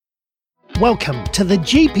Welcome to the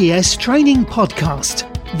GPS Training Podcast,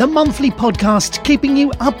 the monthly podcast keeping you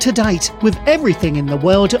up to date with everything in the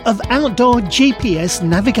world of outdoor GPS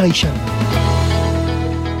navigation.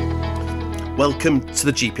 Welcome to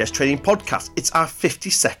the GPS Training Podcast. It's our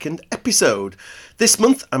 52nd episode. This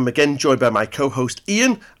month, I'm again joined by my co-host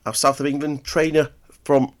Ian, our South of England trainer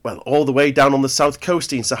from, all the way down on the south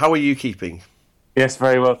coast. Ian, so how are you keeping? Yes,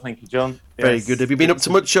 very well, thank you, John. Very good. Have you been up to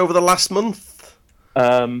much over the last month?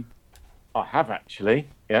 I have actually,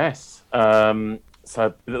 yes. So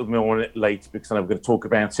a little more on it later because I know we're going to talk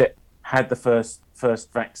about it. Had the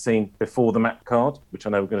first vaccine before the MAP card, which I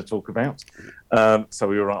know we're going to talk about. So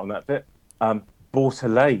we were right on that bit. Bought a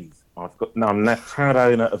lathe. I'm now proud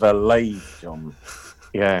owner of a lathe, John.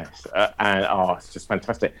 Yes, and it's just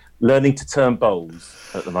fantastic. Learning to turn bowls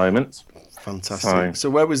at the moment. Fantastic. So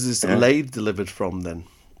where was this lathe delivered from then?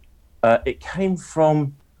 It came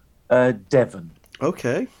from Devon.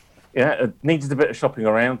 Okay. Yeah, it needed a bit of shopping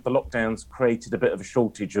around. The lockdowns created a bit of a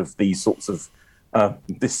shortage of these sorts of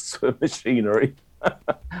this sort of machinery.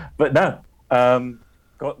 But no,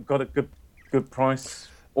 got a good price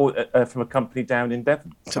from a company down in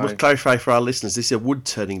Devon. So we'll clarify for our listeners, this is a wood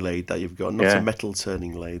turning lathe that you've got, not a metal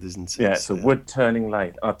turning lathe, isn't it? Yeah, it's a wood turning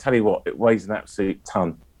lathe. I'll tell you what, it weighs an absolute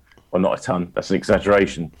ton. Well, not a ton, that's an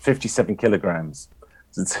exaggeration. 57 kilograms.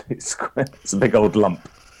 It's a big old lump.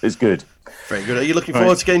 It's good. Very good. Are you looking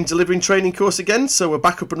forward to getting delivering training course again? So we're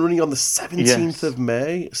back up and running on the 17th of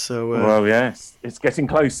May. So well, yes, it's getting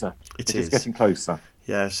closer. It is getting closer.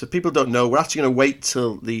 Yeah, so people don't know, we're actually going to wait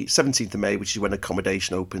till the 17th of May, which is when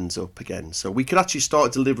accommodation opens up again. So we could actually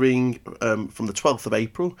start delivering from the 12th of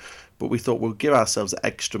April, but we thought we'll give ourselves an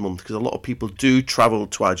extra month because a lot of people do travel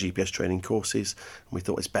to our GPS training courses, and we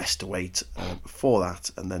thought it's best to wait for that.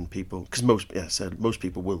 And then people, because most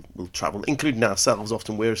people will travel, including ourselves.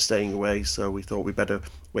 Often we're staying away, so we thought we better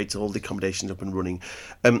wait till all the accommodations up and running.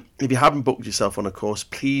 If you haven't booked yourself on a course,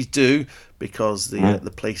 please do, because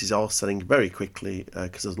the places are selling very quickly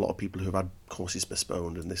because there's a lot of people who've had courses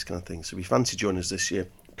postponed and this kind of thing. So if you fancy joining us this year,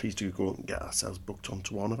 please do go and get ourselves booked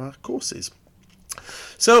onto one of our courses.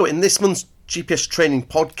 So in this month's GPS Training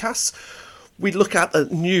Podcast, we look at a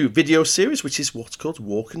new video series, which is what's called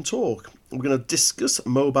Walk and Talk. We're going to discuss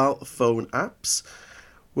mobile phone apps.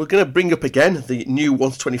 We're going to bring up again the new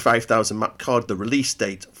 125,000 map card, the release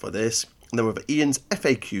date for this. And then we have Ian's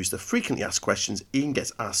FAQs, the frequently asked questions Ian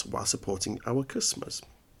gets asked while supporting our customers.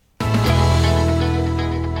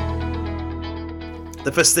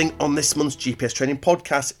 The first thing on this month's GPS Training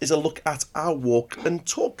Podcast is a look at our Walk and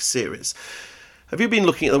Talk series. Have you been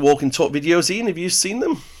looking at the Walk and Talk videos, Ian? Have you seen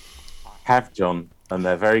them? I have, John, and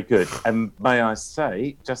they're very good. And may I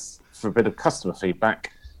say, just for a bit of customer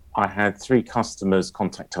feedback, I had 3 customers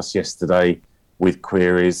contact us yesterday with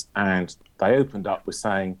queries, and they opened up with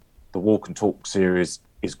saying the Walk and Talk series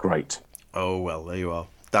is great. Oh, well, there you are.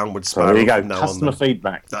 Downward spiral. So there you go, customer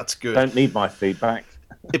feedback. That's good. Don't need my feedback.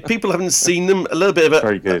 If people haven't seen them, a little bit of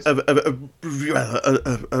very good. An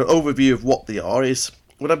overview of what they are is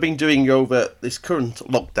what I've been doing over this current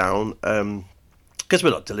lockdown. Because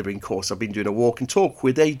we're not delivering course, I've been doing a walk and talk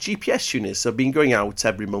with a GPS unit. So I've been going out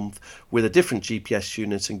every month with a different GPS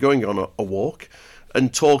unit and going on a walk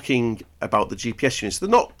and talking about the GPS units. They're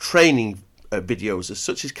not training videos as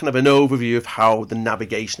such. It's kind of an overview of how the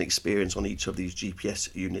navigation experience on each of these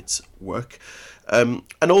GPS units work. And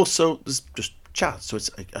also there's just chat, so it's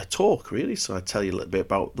a talk really. So I tell you a little bit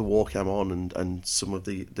about the walk I'm on and some of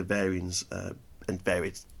the variants and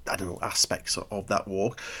varied aspects of that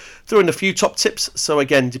walk. Throw in a few top tips. So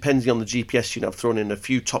again, depending on the GPS unit, I've thrown in a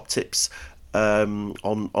few top tips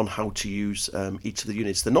on how to use each of the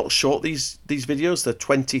units. They're not short, these videos. They're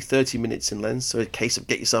 20-30 minutes in length, so in case of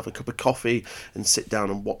get yourself a cup of coffee and sit down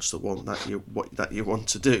and watch the one that you want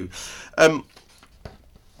to do.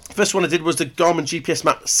 First one I did was the Garmin GPS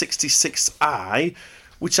Map 66i,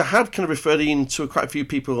 which I have kind of referred into quite a few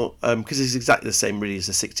people because it's exactly the same really as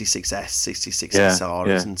the 66S, 66SR,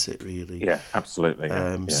 isn't it really? Yeah, absolutely.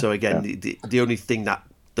 So again, the only thing that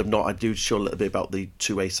they've not, I do show a little bit about the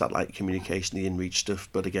two-way satellite communication, the inReach stuff,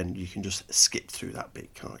 but again, you can just skip through that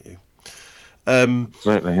bit, can't you?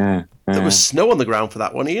 Absolutely, yeah. There was snow on the ground for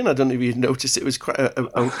that one, Ian. I don't know if you noticed. It was quite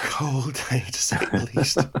a cold day, to say the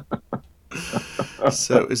least.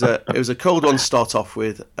 So it was a cold one to start off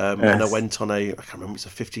with, and I went on I can't remember, it's a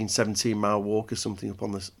 15-17 mile walk or something up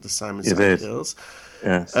on the Simon Sand Hills.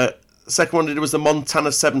 Yes. Second one I did was the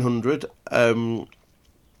Montana 700, and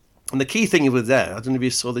the key thing over there, I don't know if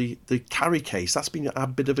you saw the carry case. That's been a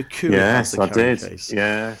bit of a coup. Yes, I did. Case.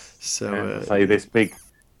 Yes. So say this big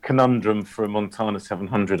conundrum for a Montana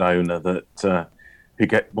 700 owner that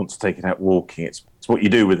want to take it out walking. It's what you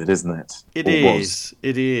do with it, isn't it? It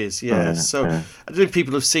is, yeah. So I don't know if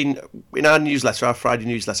people have seen in our newsletter, our Friday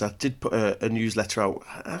newsletter, I did put a newsletter out,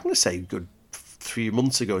 I'm going to say a good 3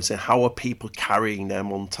 months ago, and say, how are people carrying their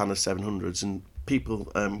Montana 700s? And people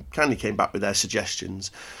kindly came back with their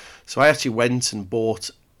suggestions. So I actually went and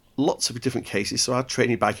bought lots of different cases. So our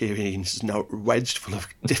training bag here is now wedged full of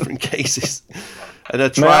different cases. And I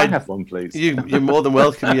tried. May I have one, please? You're more than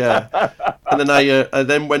welcome, yeah. And then I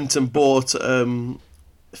then went and bought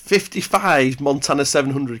 55 Montana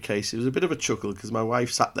 700 cases. It was a bit of a chuckle because my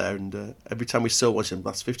wife sat there and every time we sold one, she said,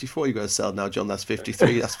 that's 54 you've got to sell now, John. That's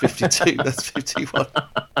 53, that's 52, that's 51.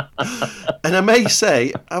 And I may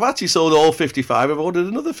say, I've actually sold all 55. I've ordered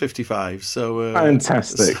another 55. So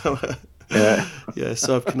fantastic. Yeah,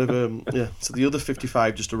 so I've kind of so the other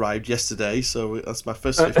 55 just arrived yesterday, so that's my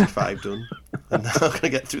first 55 done, and now I'm going to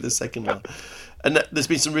get through the second one. And there's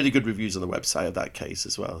been some really good reviews on the website of that case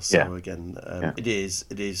as well. So again, it is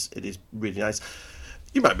really nice.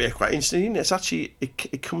 You might be quite interested in it. It's actually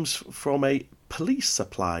it comes from a police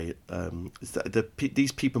supply.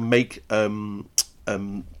 These people make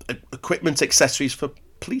equipment accessories for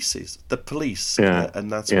the police,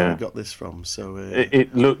 and that's where we got this from. So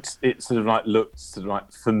it looked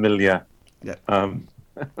familiar. Yeah.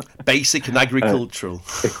 Basic and agricultural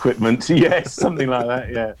equipment, yes, something like that.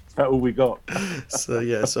 Yeah, that's about all we got. So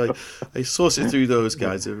I sourced it through those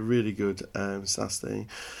guys. They're really good. SAS thing.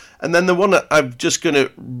 And then the one that I'm just going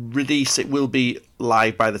to release, it will be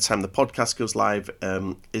live by the time the podcast goes live,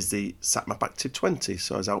 is the SatMap Active 20.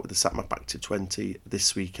 So I was out with the SatMap Active 20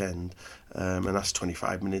 this weekend, and that's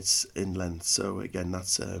 25 minutes in length. So again,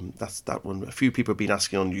 that's that one. A few people have been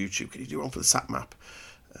asking on YouTube, can you do one for the SatMap?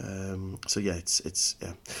 So yeah, it's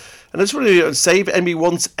yeah. And I just want to say, if anybody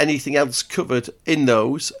wants anything else covered in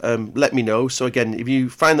those, let me know. So again, if you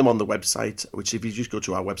find them on the website, which if you just go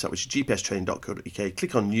to our website, which is gpstraining.co.uk,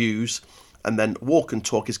 click on news, and then Walk and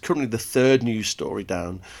Talk is currently the third news story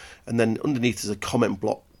down, and then underneath is a comment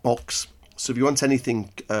box. So if you want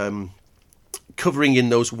anything covering in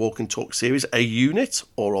those Walk and Talk series, a unit,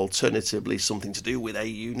 or alternatively something to do with a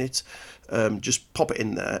unit, just pop it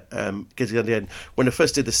in there. Because at the end, when I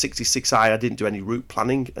first did the 66i, I didn't do any route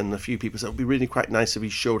planning, and a few people said it would be really quite nice if he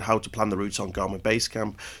showed how to plan the routes on Garmin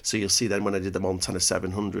Basecamp. So you'll see then when I did the Montana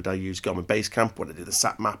 700, I used Garmin Basecamp. When I did the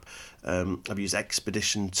SatMap, I've used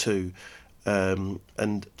Expedition 2. And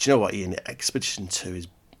do you know what, Ian? Expedition 2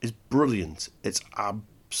 is brilliant. It's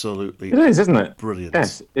absolutely, it is, isn't it? Brilliant.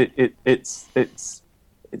 Yes,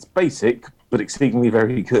 it's basic, but exceedingly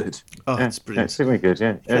very good. Oh, it's brilliant. Exceedingly good.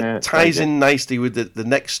 Yeah. It ties in nicely with the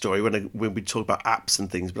next story when we talk about apps and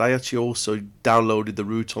things. But I actually also downloaded the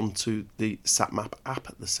route onto the SatMap app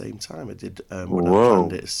at the same time. I did when I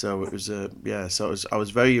planned it. So it was So I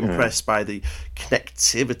was very impressed by the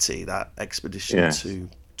connectivity that Expedition 2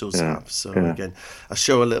 does have. So again, I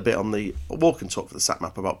show a little bit on the Walk and Talk for the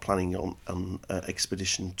SatMap about planning on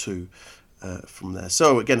Expedition 2 from there.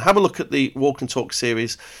 So again, have a look at the Walk and Talk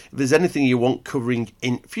series. If there's anything you want covering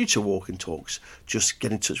in future Walk and Talks, just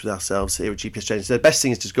get in touch with ourselves here at GPS Training. So the best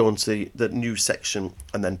thing is just go onto the news section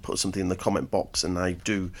and then put something in the comment box, and I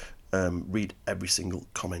do read every single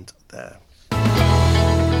comment there.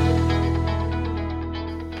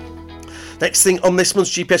 Next thing on this month's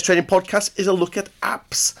GPS Training podcast is a look at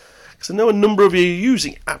apps, because I know a number of you are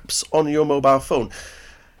using apps on your mobile phone.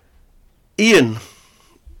 Ian,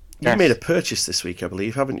 you've made a purchase this week, I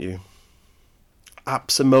believe, haven't you?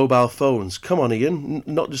 Apps and mobile phones. Come on, Ian.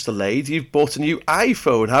 Not just a lathe. You've bought a new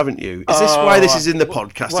iPhone, haven't you? Is this why this is in the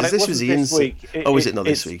podcast? Well, this was Ian's week. Is it not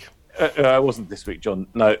this week? It wasn't this week, John.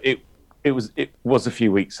 No, it was a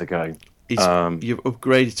few weeks ago. You've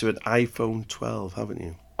upgraded to an iPhone 12, haven't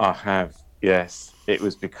you? I have. Yes, it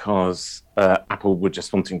was because Apple were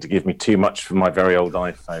just wanting to give me too much for my very old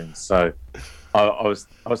iPhone. So I was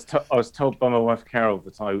told by my wife Carol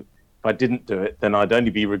that if I didn't do it, then I'd only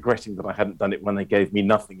be regretting that I hadn't done it when they gave me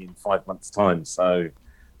nothing in 5 months' time. So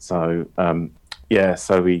I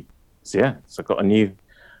got a new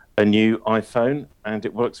iPhone, and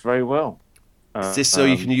it works very well. Is this so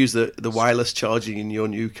you can use the wireless charging in your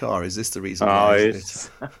new car? Is this the reason why? It's...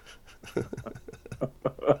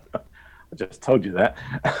 I just told you that.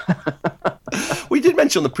 We did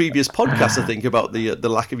mention on the previous podcast, I think, about the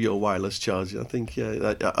lack of your wireless charging. I think you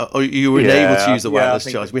were unable to use the wireless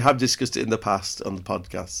charging. We have discussed it in the past on the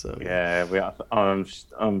podcast. So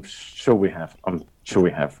I'm sure we have.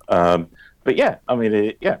 But yeah, I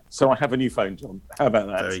mean, So I have a new phone, John. How about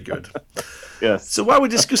that? Very good. Yes. So while we're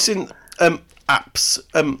discussing apps,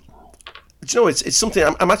 Do you know, it's something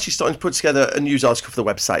I'm actually starting to put together a news article for the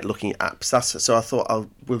website looking at apps. So I thought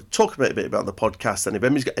we'll talk a bit about the podcast, and if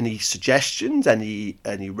anybody's got any suggestions,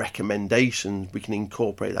 any recommendations, we can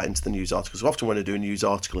incorporate that into the news article. So often when I do a news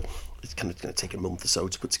article, it's kind of going to take a month or so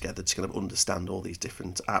to put together to kind of understand all these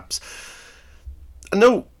different apps. I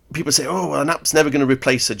know people say, oh, well, an app's never going to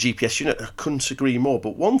replace a GPS unit. I couldn't agree more.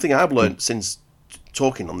 But one thing I've learned since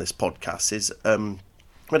talking on this podcast is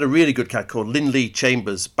we had a really good guy called Lindley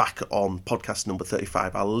Chambers back on podcast number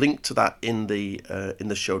 35. I'll link to that in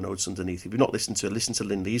the show notes underneath. If you've not listened to it, listen to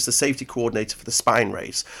Lindley. He's the safety coordinator for the Spine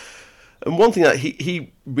Race. And one thing that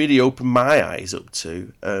he really opened my eyes up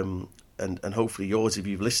to, and hopefully yours if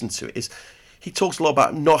you've listened to it, is he talks a lot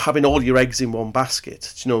about not having all your eggs in one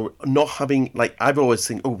basket. You know, not having, like, I've always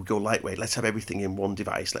think, oh, we go lightweight, let's have everything in one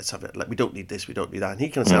device. Let's have it, like, we don't need this, we don't need that. And he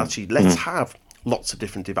kind of said, actually, let's have lots of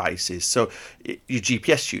different devices. So your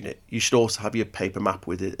GPS unit, you should also have your paper map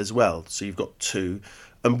with it as well. So you've got two.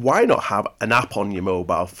 And why not have an app on your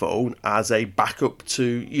mobile phone as a backup to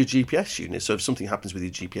your GPS unit? So if something happens with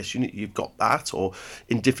your GPS unit, you've got that, or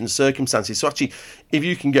in different circumstances. So actually, if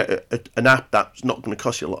you can get an app that's not going to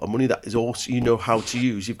cost you a lot of money, that is also, you know how to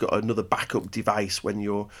use, you've got another backup device when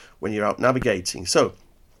you're out navigating. So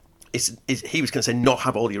he was going to say, not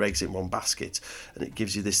have all your eggs in one basket, and it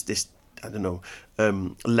gives you this I don't know,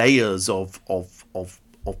 layers of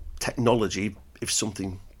technology if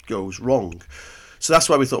something goes wrong. So that's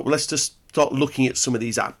why we thought, well, let's just start looking at some of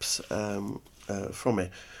these apps from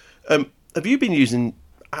it. Have you been using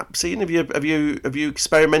apps, Ian? Have you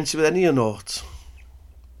experimented with any or not?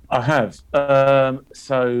 I have.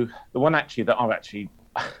 So the one actually that I've actually,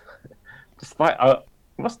 despite I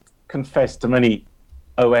must confess to many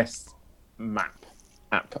OS map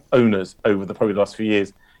app owners over the probably last few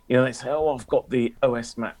years, you know, they say, oh, I've got the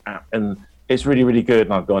OS map app and it's really, really good.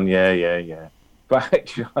 And I've gone, yeah. But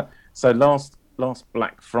actually, so last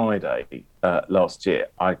Black Friday last year,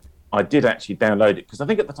 I did actually download it because I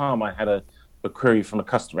think at the time I had a query from a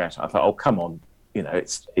customer out. I thought, oh, come on, you know,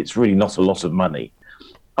 it's really not a lot of money.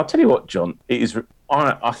 I'll tell you what, John, it is.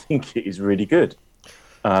 I think it is really good.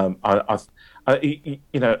 You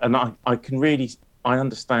know, and I can really. I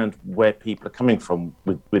understand where people are coming from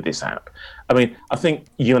with this app. I mean, I think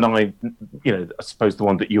you and I, you know, I suppose the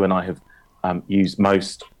one that you and I have used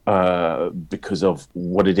most because of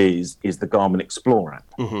what it is the Garmin Explore app.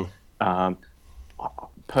 Mm-hmm.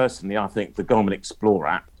 Personally, I think the Garmin Explore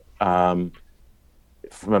app, from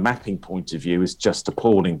a mapping point of view, is just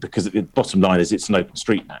appalling because the bottom line is it's an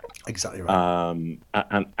OpenStreetMap. Exactly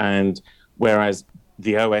right. And whereas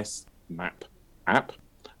the OS map app,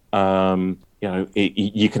 you know,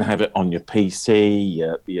 you can have it on your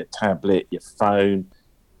PC, your tablet, your phone.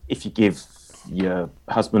 If you give your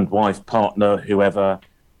husband, wife, partner, whoever,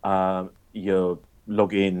 your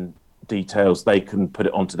login details, they can put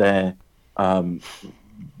it onto their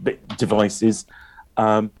devices.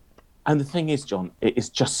 And the thing is, John, it is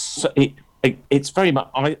just it's very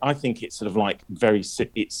much. I think it's sort of like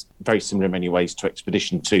it's very similar in many ways to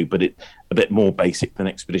Expedition 2, but it a bit more basic than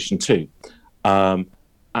Expedition 2.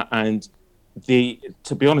 And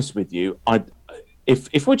to be honest with you,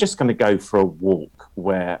 if we're just going to go for a walk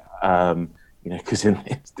where you know, because in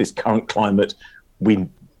this current climate we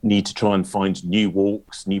need to try and find new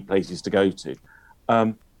walks, new places to go to,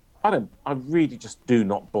 I really just do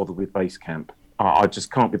not bother with Basecamp. I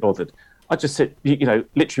just can't be bothered. I just sit, you know,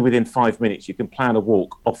 literally within 5 minutes you can plan a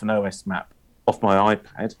walk off an OS map off my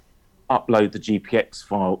iPad, upload the GPX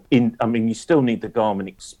file in. I mean, you still need the Garmin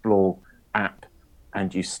Explore app,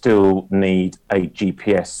 and you still need a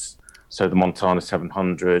GPS, so the Montana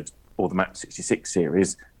 700 or the Map 66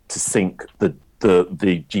 series, to sync the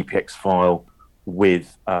GPX file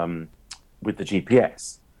with the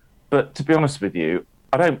GPS. But to be honest with you,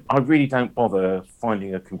 I really don't bother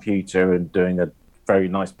finding a computer and doing a very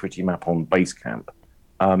nice, pretty map on Basecamp.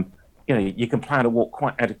 You know, you can plan a walk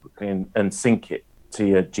quite adequately and sync it to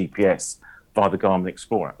your GPS via the Garmin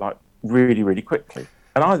Explorer, like really, really quickly.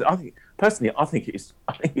 And I think. Personally, I think it's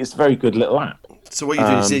a very good little app. So what you're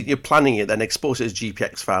doing is you're planning it, then export it as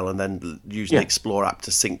GPX file, and then use the Explore app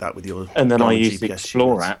to sync that with your. And then I use GPS the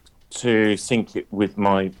Explore units. app to sync it with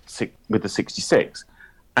the 66,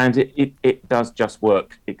 and it does just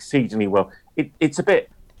work exceedingly well. It's a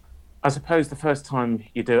bit, I suppose, the first time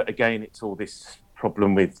you do it again, it's all this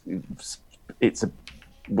problem with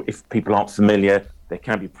if people aren't familiar, there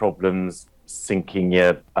can be problems syncing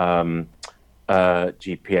your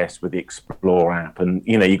GPS with the Explore app, and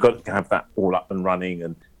you know, you've got to have that all up and running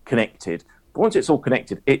and connected. But once it's all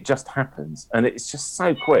connected, it just happens, and it's just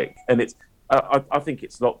so quick. And it's I think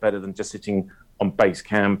it's a lot better than just sitting on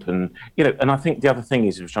Basecamp, and and I think the other thing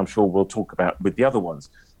is, which I'm sure we'll talk about with the other ones,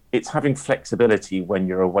 it's having flexibility when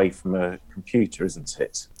you're away from a computer, isn't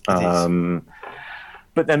it?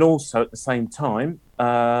 But then also at the same time,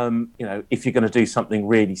 if you're going to do something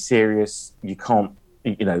really serious, you can't.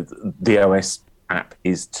 The OS app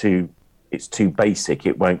is too basic.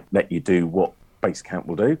 It won't let you do what Basecamp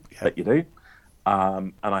will let you do.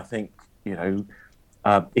 And I think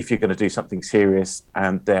if you're going to do something serious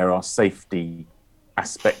and there are safety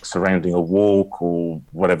aspects surrounding a walk or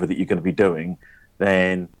whatever that you're going to be doing,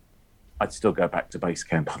 then I'd still go back to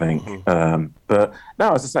Basecamp, I think. Mm-hmm. But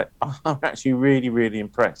no, as I say, I'm actually really, really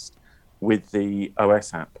impressed with the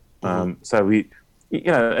OS app. So we,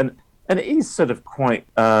 and it is sort of quite,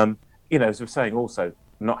 as we're saying, also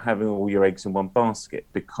not having all your eggs in one basket,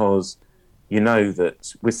 because you know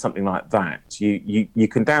that with something like that, you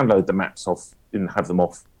can download the maps off and have them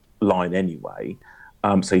offline anyway.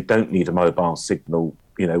 So you don't need a mobile signal,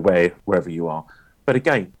 wherever you are. But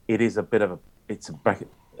again, it is a bit of it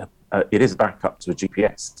is a backup to a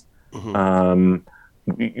GPS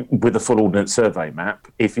with a full Ordnance Survey map.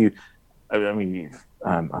 If you, I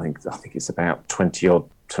think it's about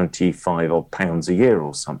 25 odd pounds a year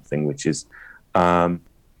or something, which is, I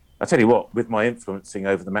tell you what, with my influencing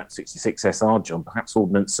over the Map 66 SR, John, perhaps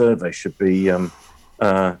Ordnance Survey should be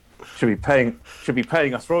paying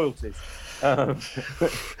us royalties. But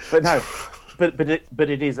no, but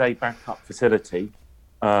it is a backup facility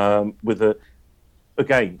with a.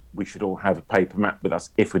 Again, we should all have a paper map with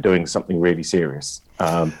us if we're doing something really serious.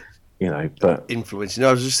 But influence.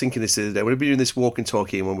 I was just thinking this the other day. When we've been doing this walk and talk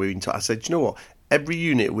here, when we were in talk, I said, you know what? Every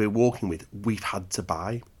unit we're walking with, we've had to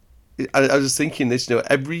buy. I was just thinking this,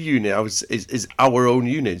 every unit is our own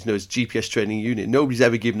unit, it's GPS training unit. Nobody's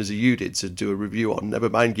ever given us a unit to do a review on, never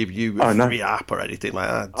mind give you a free app or anything like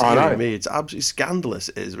that. Dear me, it's absolutely scandalous,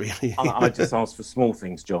 it is really. I just ask for small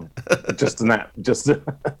things, John. Just an app.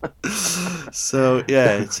 So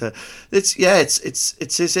yeah, it's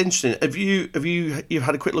interesting. Have you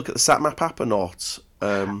had a quick look at the SatMap app or not?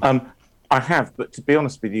 I have, but to be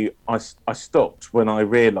honest with you, I stopped when I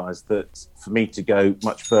realised that for me to go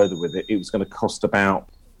much further with it, it was going to cost about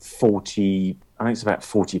 £40. I think it's about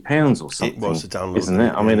 £40 or something. It was to download, isn't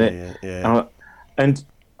it? I mean, yeah. And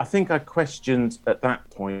I think I questioned at that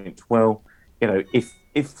point. Well,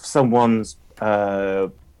 if someone's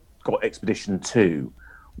got Expedition 2,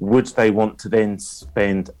 would they want to then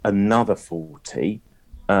spend another 40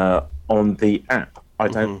 on the app? I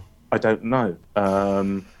don't know.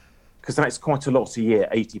 Because that's quite a lot a year.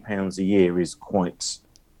 £80 a year is quite.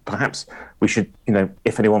 Perhaps we should,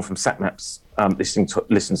 if anyone from SatMaps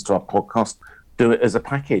listens to our podcast, do it as a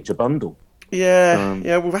package, a bundle.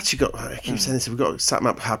 Yeah, we've actually got. I keep saying this. We've got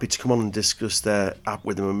SatMap happy to come on and discuss their app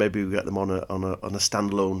with them, and maybe we get them on a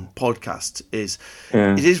standalone podcast. It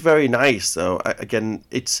is very nice though. Again,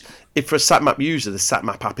 if for a SatMap user, the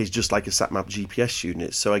SatMap app is just like a SatMap GPS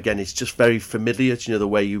unit. So again, it's just very familiar to the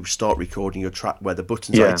way you start recording your track, where the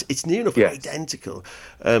buttons are. It's near enough identical.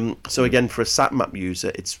 So again, for a SatMap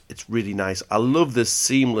user, it's really nice. I love the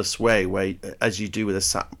seamless way where, as you do with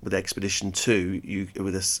Expedition 2,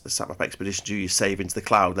 with a SatMap Expedition 2, you save into the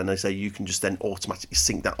cloud, and I say you can just then automatically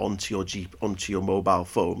sync that onto your mobile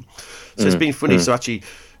phone. So it's been funny. So actually,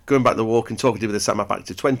 going back to the walk and talk I did with the SatMap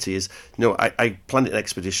Active 20 is, I planned it in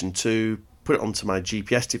Expedition 2, put it onto my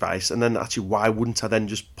GPS device, and then actually, why wouldn't I then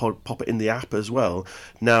just pop it in the app as well?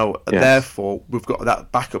 Now, therefore, we've got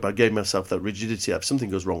that backup. I gave myself that rigidity. If something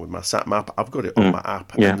goes wrong with my SatMap, I've got it on my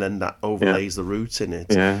app, and then that overlays the route in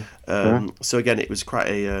it. So again, it was quite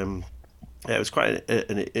an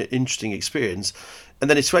interesting experience. And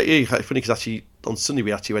then it's really funny because actually on Sunday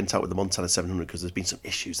we actually went out with the Montana 700 because there's been some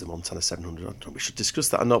issues with the Montana 700. I don't know if we should discuss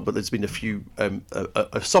that or not, but there's been a few a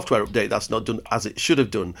software update that's not done as it should have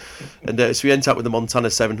done. And so we went out with the Montana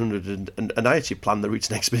 700 and I actually planned the route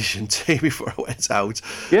and Expedition 2 before I went out.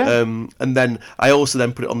 And then I also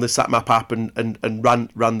then put it on the SatMap app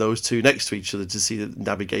and ran those two next to each other to see the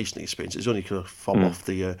navigation experience. It was only kind of fob off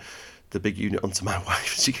the big unit onto my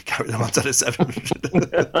wife, so she could carry the Montana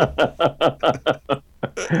 700.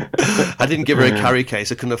 I didn't give her a carry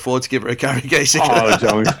case. I couldn't afford to give her a carry case. Oh,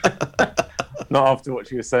 John. Not after what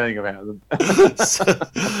she was saying about them.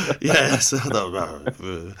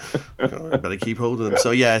 Better keep hold of them. So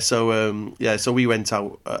we went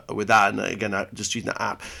out with that, and again, just using the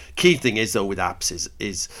app. Key thing is though with apps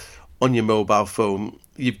is on your mobile phone,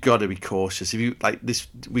 you've got to be cautious. If you like this,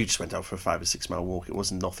 we just went out for a 5 or 6 mile walk. It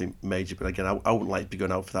wasn't nothing major, but again, I wouldn't like to be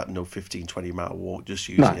going out for that 15-20 mile walk just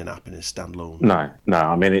using an app in a standalone. No.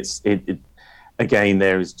 I mean, it again,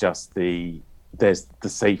 there is just there's the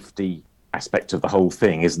safety aspect of the whole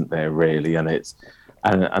thing, isn't there? Really, and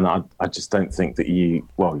I just don't think that you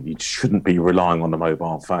shouldn't be relying on the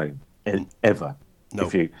mobile phone ever. No.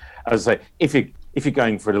 If you, as I say, if you're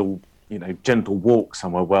going for a little, gentle walk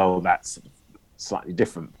somewhere, well, that's slightly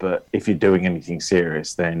different. But if you're doing anything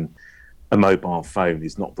serious, then a mobile phone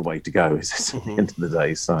is not the way to go, is it, at the end of the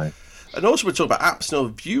day? So. And also, we're talking about apps.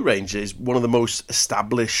 View Ranger is one of the most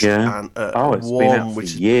established and it's been out for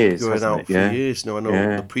years, going out for years. I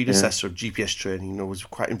know the predecessor of GPS training, was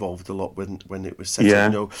quite involved a lot when it was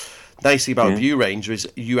set up. Nicely about View Ranger is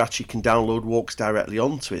you actually can download walks directly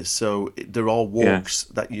onto it. So there are walks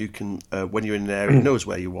that you can, when you're in an area that knows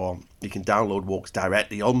where you are, you can download walks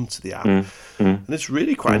directly onto the app, and it's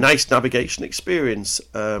really quite a nice navigation experience.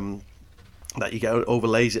 That you get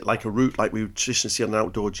overlays it like a route, like we would traditionally see on an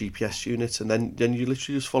outdoor GPS unit, and then you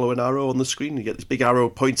literally just follow an arrow on the screen. You get this big arrow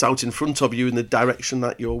points out in front of you in the direction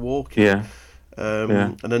that you're walking.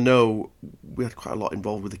 And I know we had quite a lot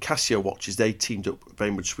involved with the Casio watches. They teamed up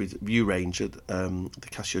very much with View Ranger, the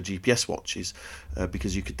Casio GPS watches,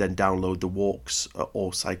 because you could then download the walks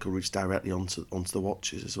or cycle routes directly onto the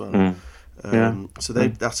watches as well. So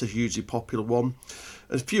that's a hugely popular one.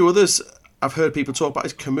 And a few others I've heard people talk about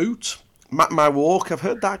is Komoot. Map My Walk, I've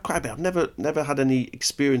heard that quite a bit. I've never had any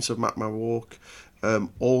experience of Map My Walk.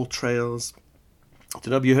 All Trails. I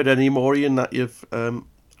don't know, have you heard any more, Ian, that you've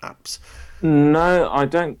apps? No, I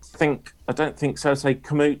don't think so. Say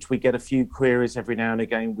Komoot, we get a few queries every now and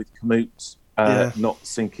again with Komoot not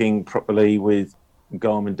syncing properly with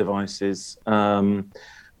Garmin devices.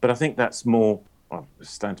 But I think that's more,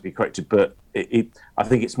 stand to be corrected, but I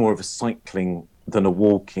think it's more of a cycling than a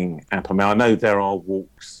walking app. I mean, I know there are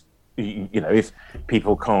walks. If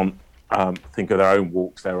people can't think of their own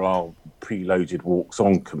walks, there are preloaded walks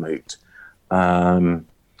on Komoot. But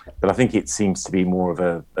I think it seems to be more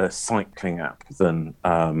of a cycling app than.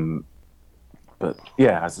 But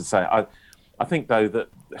yeah, as I say, I think though that,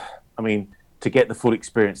 to get the full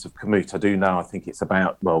experience of Komoot, I do know. I think it's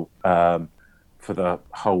about for the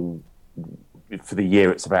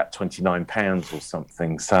year, it's about £29 or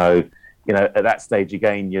something. So. At that stage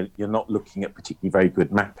again, you're not looking at particularly very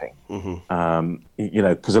good mapping.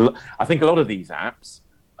 Because I think a lot of these apps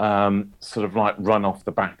sort of like run off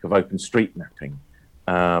the back of OpenStreetMapping,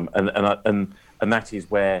 and that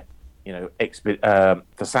is where the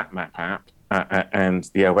SatMap app and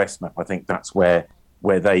the OS map. I think that's where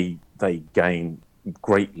they gain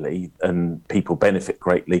greatly and people benefit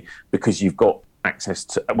greatly because you've got access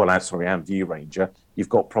to and View Ranger, you've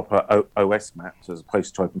got proper OS maps as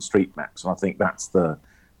opposed to OpenStreetMaps, and I think that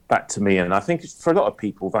to me, and I think for a lot of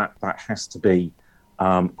people that has to be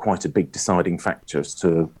quite a big deciding factor as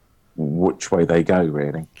to which way they go,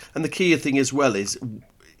 really. And the key thing as well is,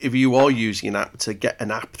 if you are using an app, to get an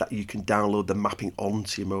app that you can download the mapping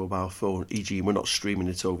onto your mobile phone, e.g. we're not streaming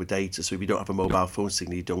it over data, so if you don't have a mobile phone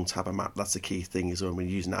signal, you don't have a map. That's the key thing is when you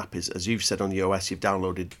use an app, is, as you've said on the OS, you've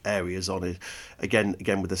downloaded areas on it. Again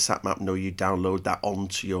with the SatMap, you download that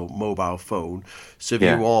onto your mobile phone. So if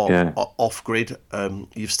you are off-grid,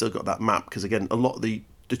 you've still got that map, because again, a lot of the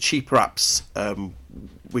cheaper apps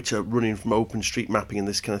which are running from OpenStreetMapping and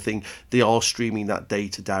this kind of thing, they are streaming that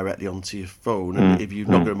data directly onto your phone. And if you've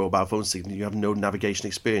not got a mobile phone signal, you have no navigation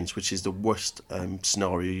experience, which is the worst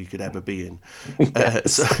scenario you could ever be in.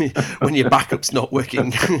 So when your backup's not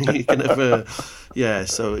working, you can have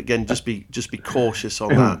so again, just be cautious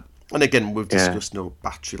on that. And again, we've discussed no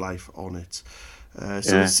battery life on it.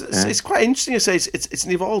 It's quite interesting. I say it's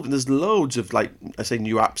an evolving. There's loads of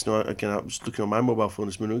new apps now. Again, I was looking on my mobile phone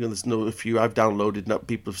this morning, and there's a few I've downloaded that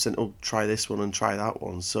people have sent. Oh, try this one and try that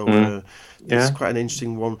one. So it's quite an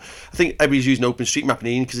interesting one. I think everybody's using OpenStreetMap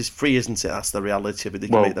because it's free, isn't it? That's the reality of it. They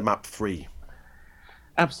can make the map free.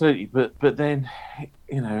 Absolutely, but then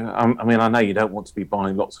I know you don't want to be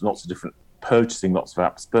buying lots and lots of different, purchasing lots of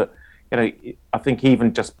apps, but I think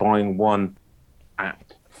even just buying one app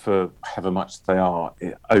for however much they are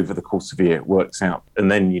over the course of a year, it works out, and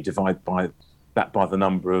then you divide by the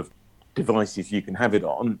number of devices you can have it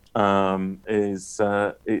on.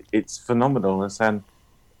 It's phenomenal,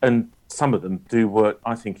 and some of them do work.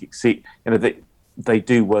 I think they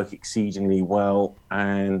do work exceedingly well,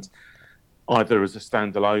 and either as a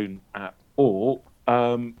standalone app or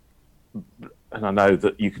and I know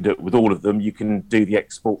that you can do it with all of them. You can do the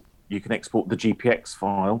export. You can export the GPX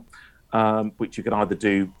file. Which you can either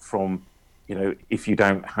do from, if you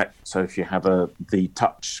don't have, so if you have the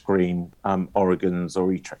touch screen Oregons or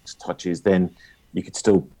eTrex touches, then you could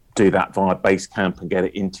still do that via Basecamp and get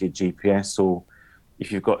it into your GPS, or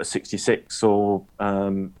if you've got a 66 or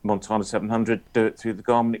Montana 700, do it through the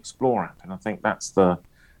Garmin Explore app. And I think that's the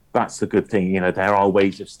that's the good thing. There are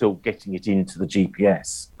ways of still getting it into the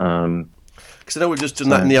GPS. Because I know we've just done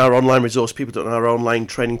that in our online resource. People done our online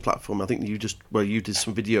training platform. I think you did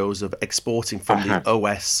some videos of exporting from the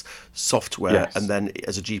OS software and then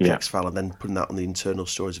as a GPX file, and then putting that on the internal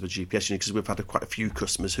storage of a GPS unit. Because we've had quite a few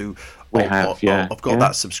customers who have got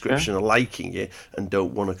that subscription, are liking it, and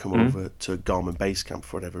don't want to come over to Garmin Basecamp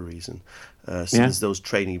for whatever reason. So there's those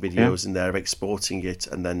training videos in there of exporting it,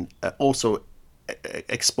 and then also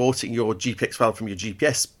exporting your GPX file from your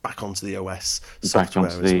GPS back onto the OS software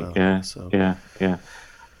as well.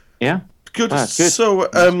 Good. Good. So,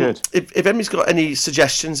 if Emmy's got any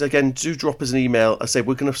suggestions, again, do drop us an email. I say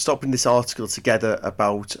we're going to stop in this article together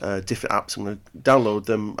about different apps. I'm going to download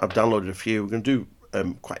them. I've downloaded a few. We're going to do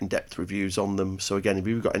quite in-depth reviews on them. So again, if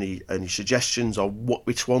you've got any suggestions or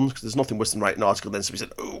which ones, because there's nothing worse than writing an article then somebody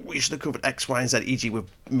said, oh, we should have covered X, Y, and Z, e.g. we've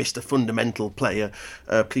missed a fundamental player,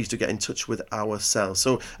 please do get in touch with ourselves.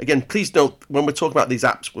 So again, please note, when we're talking about these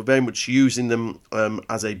apps, we're very much using them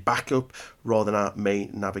as a backup rather than our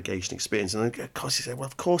main navigation experience. And of course you say, well,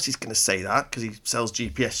 of course he's going to say that because he sells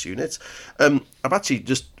GPS units. I've actually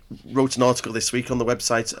just wrote an article this week on the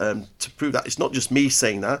website to prove that it's not just me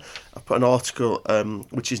saying that. I put an article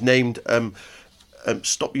which is named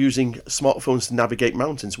 "Stop Using Smartphones to Navigate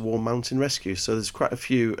Mountains: Warm Mountain Rescue." So there's quite a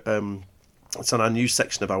few. It's on our news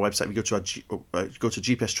section of our website. If you go to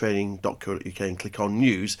gpstraining.co.uk and click on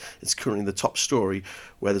news, it's currently the top story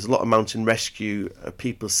where there's a lot of mountain rescue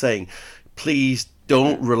people saying, please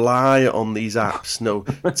don't rely on these apps. No,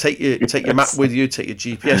 take your map with you, take your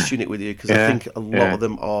GPS unit with you, because I think a lot of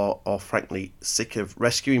them are frankly sick of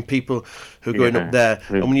rescuing people who are going up there.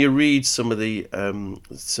 And when you read some of the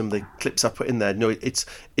clips I put in there, no, it's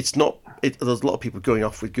not. There's a lot of people going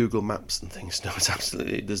off with Google Maps and things. No, it's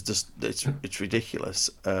absolutely. It's ridiculous.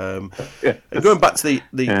 And going back to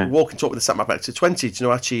the walk and talk with the SatMap Active 20,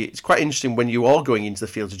 actually, it's quite interesting when you are going into the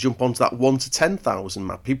field to jump onto that 1 to 10,000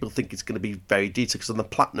 map. People think it's going to be very detailed because on the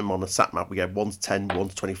Platinum on a SatMap we get 1 to 10, 1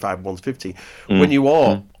 to 25, 1 to 50. When you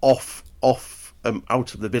are off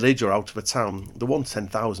out of the village or out of a town, the 1 to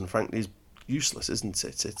 10,000, frankly, is useless, isn't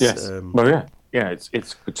it? It's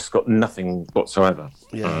it's just got nothing whatsoever.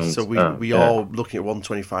 So we are looking at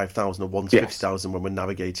 125,000 or 150,000 when we're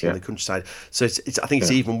navigating in the countryside. So I think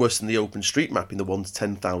it's even worse than the OpenStreetMap in the 1 to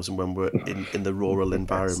 10,000 when we're in the rural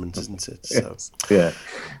environment, isn't it? So So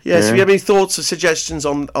if you have any thoughts or suggestions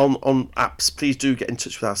on apps, please do get in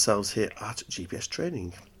touch with ourselves here at GPS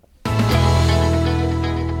Training.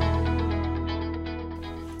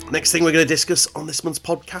 Next thing we're going to discuss on this month's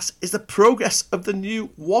podcast is the progress of the new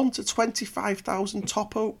 1 to 25,000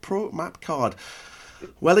 Topo Pro map card.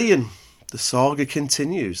 Well, Ian, the saga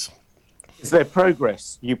continues. Is there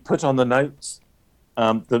progress? You put on the notes,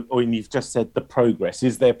 or you've just said the progress.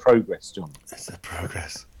 Is there progress, John? Is there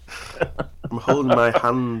progress? I'm holding my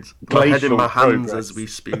head in my hands as we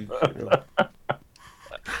speak. Do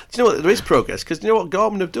you know what? There is progress, because you know what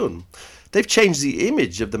Garmin have done? They've changed the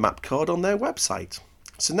image of the map card on their website.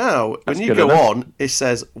 So now, when you go on, it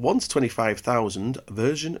says 1 to 25,000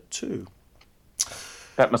 version 2.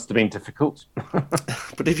 That must have been difficult.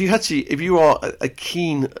 But if you are a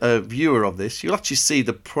keen viewer of this, you'll actually see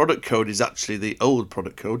the product code is actually the old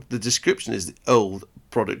product code. The description is the old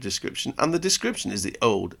product description, and the description is the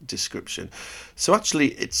old description. So actually,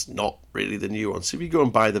 it's not really the new one. So if you go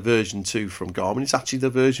and buy the version 2 from Garmin, it's actually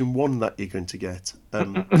the version 1 that you're going to get.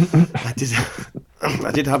 I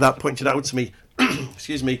did have that pointed out to me.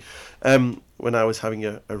 Excuse me. When I was having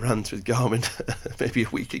a rant with Garmin maybe a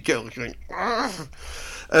week ago.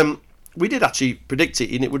 We did actually predict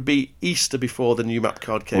it, and it would be Easter before the new map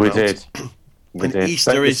card came out. We did.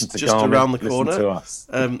 Easter is just Garmin, around the corner. To us.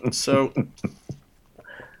 So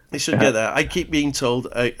they should get there. I keep being told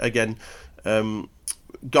again.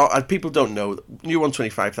 People don't know. New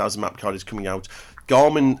 125,000 map card is coming out.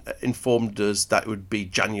 Garmin informed us that it would be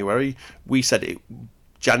January. We said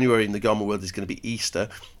January in the Garmin world is going to be Easter.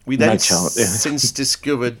 We then since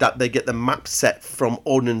discovered that they get the map set from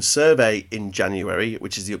Ordnance Survey in January,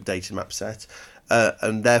 which is the updated map set,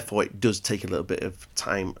 and therefore it does take a little bit of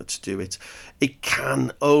time to do it. It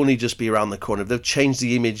can only just be around the corner. If they've changed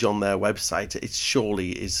the image on their website, it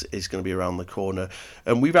surely is going to be around the corner.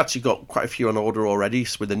 And we've actually got quite a few on order already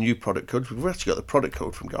with the new product code. We've actually got the product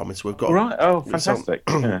code from Garmin, so we've got fantastic.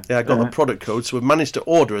 I got the product code, so we've managed to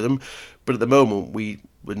order them, but at the moment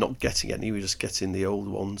we're not getting any. We're just getting the old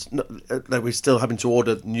ones. No, we're still having to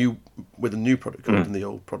order new with a new product code and the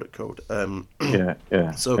old product code.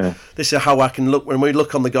 This is how I can look. When we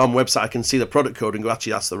look on the Garmin website, I can see the product code and go,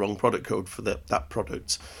 actually, that's the wrong product code for that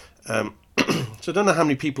product. So I don't know how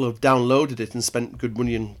many people have downloaded it and spent good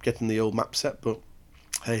money on getting the old map set, but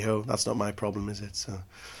Hey ho, that's not my problem, is it? So.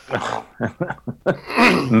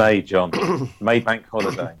 May, John. May bank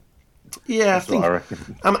holiday. Yeah, That's what I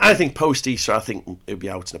reckon. I think post Easter, I think it'll be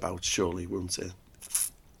out and about, surely, won't it?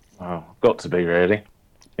 Oh, got to be, really.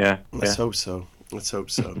 Yeah. Let's hope so.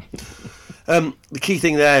 The key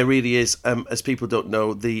thing there really is, as people don't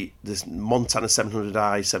know, this Montana 700i,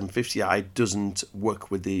 750i doesn't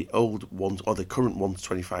work with the old one or the current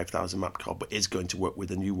 125,000 map card, but is going to work with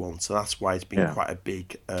the new one. So that's why it's been quite a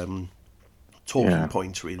big talking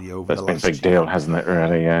point really over the last been a big deal, hasn't it,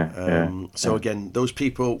 really? So again, those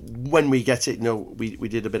people, when we get it, we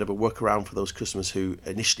did a bit of a workaround for those customers who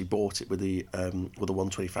initially bought it with the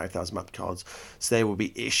 125,000 map cards. So they will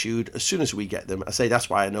be issued as soon as we get them. I say that's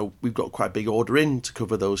why I know we've got quite a big order in to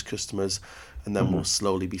cover those customers, and then we'll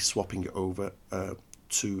slowly be swapping it over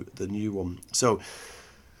to the new one. So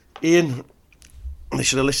Ian, they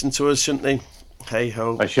should have listened to us, shouldn't they? Hey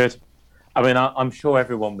ho. I should. I mean, I'm sure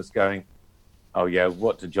everyone was going, oh yeah,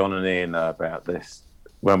 what do John and Ian know about this?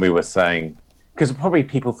 When we were saying, because probably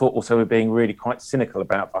people thought also we're being really quite cynical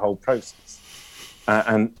about the whole process,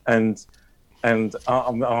 and I'm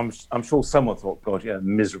sure someone thought, God, yeah,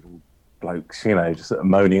 miserable blokes, just sort of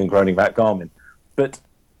moaning and groaning about Garmin. But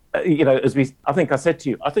I think I said to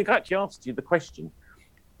you, I think I actually asked you the question,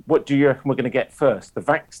 what do you reckon we're going to get first, the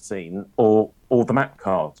vaccine or the map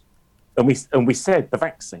card? And we said the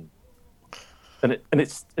vaccine. And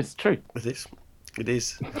it's true. It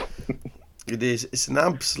is. It's an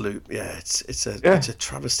absolute. It's a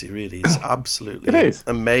travesty, really. It's absolutely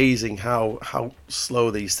amazing how slow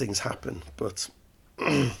these things happen. But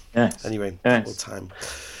anyway, all time.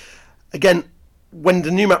 Again, when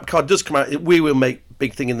the new map card does come out, we will make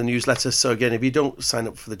big thing in the newsletter. So again, if you don't sign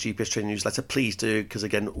up for the GPS training newsletter, please do, because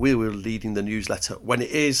again, we will be leading the newsletter when it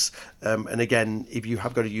is. And again, if you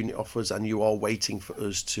have got a unit offers and you are waiting for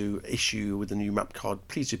us to issue with the new map card,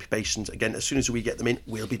 please do be patient. Again, as soon as we get them in,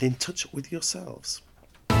 we'll be in touch with yourselves.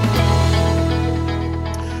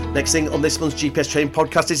 Next thing on this month's GPS Training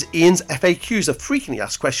podcast is Ian's FAQs, a frequently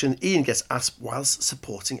asked question Ian gets asked whilst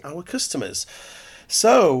supporting our customers.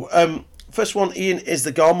 So, first one, Ian, is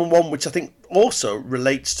the Garmin one, which I think also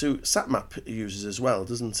relates to SatMap users as well,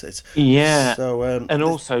 doesn't it? Yeah. So, and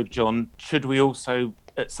also, John, should we also,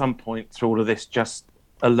 at some point through all of this, just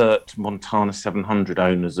alert Montana 700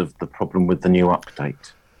 owners of the problem with the new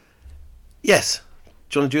update? Yes.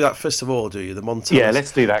 Do you want to do that first of all, do you? The Montana. Yeah,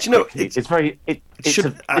 let's do that. It's a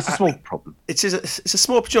small problem. It's a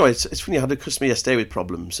small problem. It's funny, I had a customer yesterday with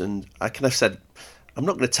problems, and I kind of said, I'm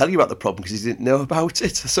not going to tell you about the problem because he didn't know about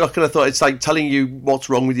it. So I kind of thought it's like telling you what's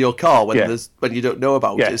wrong with your car when you don't know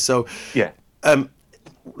about it. So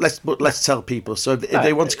let's tell people. So if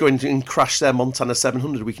they want to go in and crash their Montana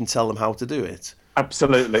 700, we can tell them how to do it.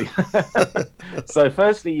 Absolutely. So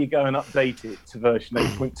firstly, you go and update it to version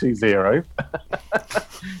 8.20.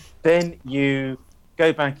 Then you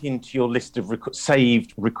go back into your list of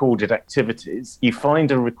saved recorded activities. You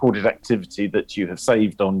find a recorded activity that you have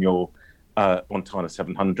saved on your Montana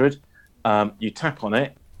 700. You tap on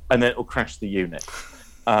it, and then it will crash the unit.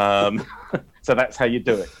 So that's how you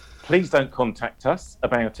do it. Please don't contact us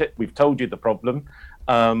about it. We've told you the problem.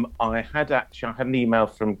 I had an email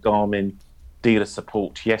from Garmin dealer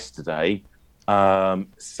support yesterday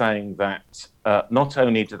saying that not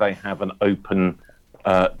only do they have an open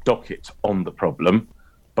docket on the problem,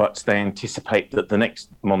 but they anticipate that the next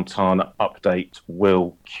Montana update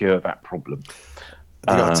will cure that problem.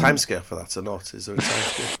 Have you got a timescale for that or not? Is there a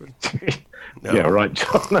timescale for it? No. Yeah, right,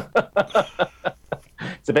 John.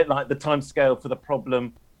 It's a bit like the timescale for the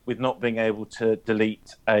problem with not being able to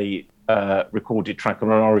delete a recorded track on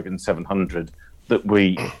an Oregon 700 that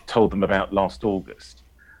we told them about last August.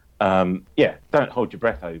 Don't hold your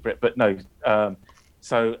breath over it. But no,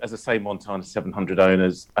 so as I say, Montana 700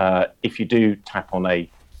 owners, if you do tap on a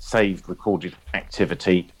saved recorded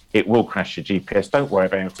activity, it will crash your GPS. Don't worry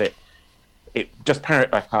about it. Just power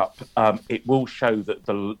it back up. It will show that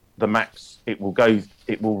the maps. It will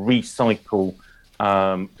recycle,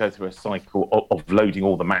 go through a cycle of loading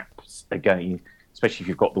all the maps again. Especially if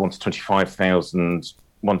you've got the 1 to 25,000,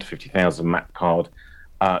 1 to 50,000 map card.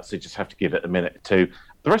 So you just have to give it a minute or two.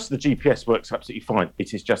 The rest of the GPS works absolutely fine.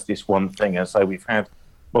 It is just this one thing, and so we've had,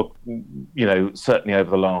 certainly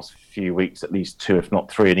over the last few weeks, at least 2, if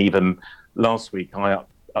not 3, and even last week I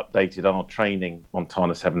updated our training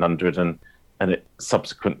Montana 700 and it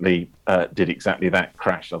subsequently did exactly that,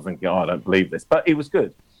 crash. I was thinking, I don't believe this, but it was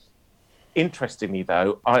good. Interestingly,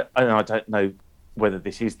 though, I don't know whether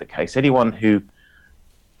this is the case. Anyone who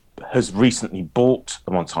has recently bought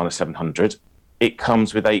the Montana 700, it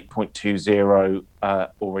comes with 8.20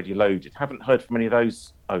 already loaded. Haven't heard from any of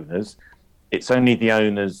those owners. it's only the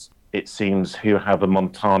owners, it seems, who have a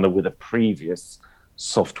Montana with a previous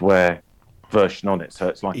software version on it. So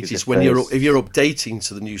it's like it is when if you're updating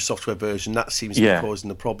to the new software version, that seems to be causing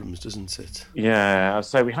the problems, doesn't it? Yeah.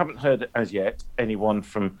 So we haven't heard as yet anyone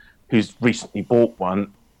who's recently bought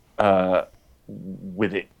one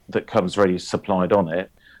with it that comes ready supplied on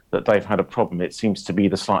it, that they've had a problem. It seems to be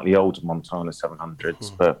the slightly older Montana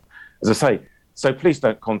 700s. But as I say, so please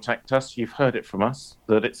don't contact us. You've heard it from us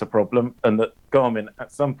that it's a problem, and that Garmin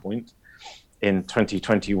at some point in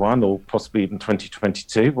 2021 or possibly even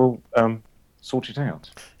 2022 will sort it out.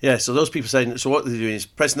 Yeah, so those people saying, so what they're doing is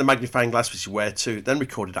pressing the magnifying glass, which you wear too, then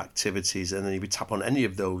recorded activities, and then if you tap on any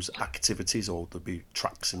of those activities, or there'll be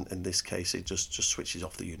tracks in this case, it just switches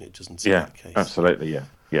off the unit, doesn't it? Yeah, in that case? Absolutely,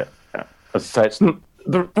 yeah. As I say, it's not,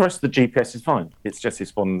 the rest of the GPS is fine. It's just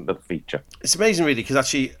this one little feature. It's amazing, really, because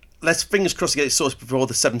actually, let's fingers crossed to get it sorted before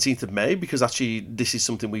the 17th of May, because actually this is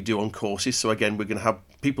something we do on courses. So again, we're going to have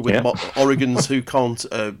people with Oregons who can't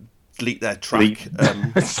delete their track.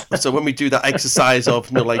 So when we do that exercise of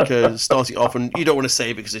starting off, and you don't want to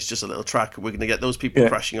save it because it's just a little track, we're going to get those people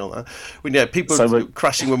crashing on that. We get people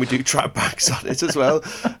crashing when we do track backs on it as well.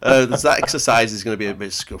 That exercise is going to be a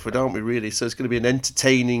bit scuppered, aren't we, really? So it's going to be an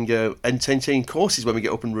entertaining courses when we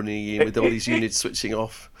get up and running with all these units switching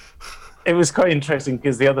off. It was quite interesting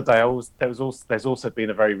because the other day there's also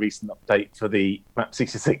been a very recent update for the Map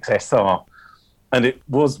 66 SR, and it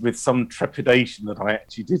was with some trepidation that I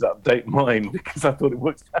actually did update mine because I thought it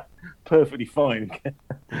worked perfectly fine.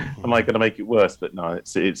 Am I going to make it worse? But no,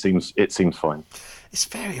 it seems fine. It's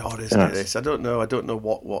very odd, isn't it? This I don't know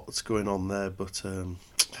what's going on there, but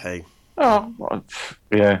hey. Oh, well,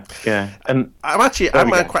 yeah. And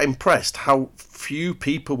I'm quite impressed how few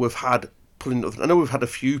people we've had. I know we've had a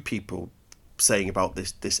few people saying about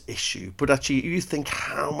this issue, but actually, you think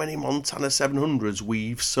how many Montana 700s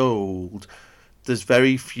we've sold? There's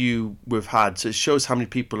very few we've had, so it shows how many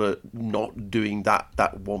people are not doing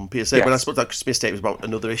that one PSA. Yes. When I spoke to that PSA, was about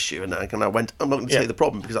another issue, and I went, I'm not going to tell you the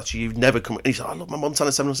problem because actually you've never come. And he said, I love my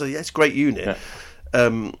Montana 700. I said, yeah, it's a great unit.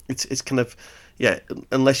 Yeah. It's kind of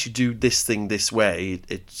unless you do this thing this way,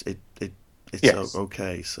 it's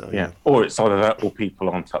okay. So yeah, or it's either that or people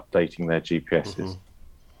aren't updating their GPSs. Mm-hmm.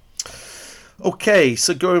 Okay,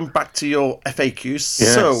 so going back to your FAQs,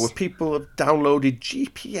 so people have downloaded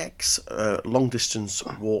GPX long distance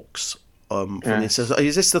walks.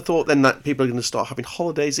 Is this the thought then that people are going to start having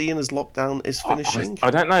holidays, Ian, as lockdown is finishing?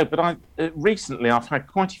 I don't know, but recently I've had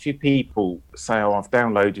quite a few people say, I've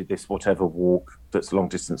downloaded this whatever walk that's a long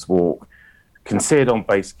distance walk, can see it on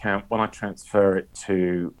Basecamp. When I transfer it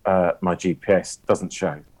to my GPS, it doesn't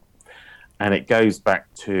show. And it goes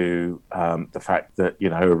back to the fact that,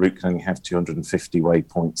 a route can only have 250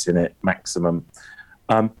 waypoints in it, maximum.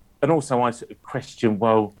 And also I sort of question,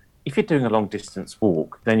 well, if you're doing a long distance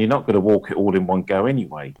walk, then you're not going to walk it all in one go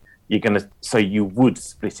anyway. So you would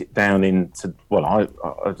split it down into, well, I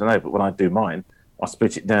don't know, but when I do mine, I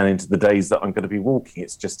split it down into the days that I'm going to be walking.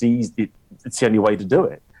 It's just easy. It's the only way to do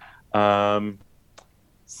it.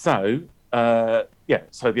 So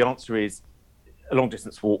the answer is a long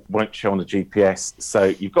distance walk won't show on the GPS, so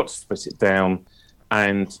you've got to split it down.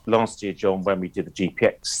 And last year, John, when we did the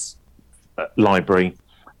GPX library,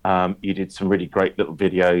 you did some really great little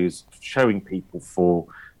videos showing people for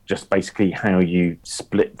just basically how you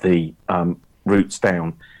split the routes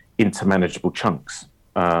down into manageable chunks.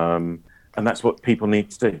 And that's what people need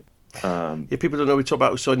to do. People don't know what we talk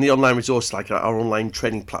about. So in the online resource, like our online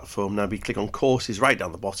training platform, now we click on courses, right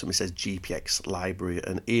down the bottom it says GPX library,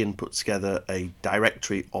 and Ian put together a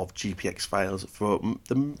directory of GPX files for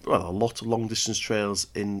a lot of long distance trails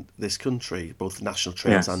in this country, both national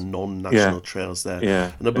trails and non-national trails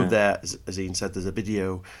there. And above there, as Ian said, there's a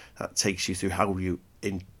video that takes you through how you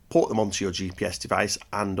import them onto your GPS device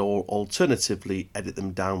and or alternatively edit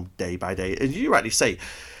them down day by day. And you rightly say,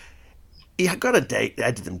 you've got to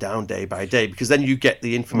edit them down day by day, because then you get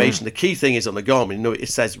the information. The key thing is on the Garmin, it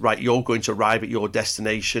says, right, you're going to arrive at your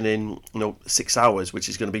destination in 6 hours, which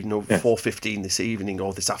is going to be 4:15 this evening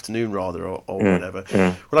or this afternoon rather, or whatever.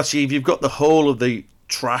 Well, actually, if you've got the whole of the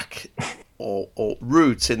track or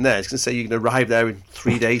routes in there, it's going to say you're going to arrive there in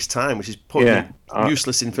 3 days' time, which is putting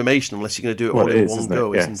useless information unless you're going to do it all in one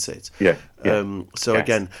go, isn't it?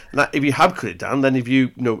 Again, if you have cut it down, then if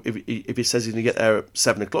if it says you're going to get there at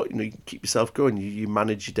 7 o'clock, you can keep yourself going. You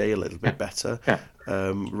manage your day a little bit better,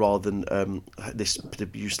 rather than this bit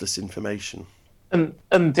of useless information. And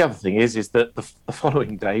the other thing is that the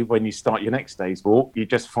following day, when you start your next day's walk, you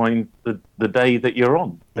just find the day that you're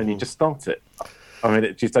on, and you just start it. I mean,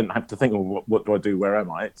 it just don't have to think, well, what do I do? Where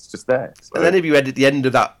am I? It's just there. So. And then if you head at the end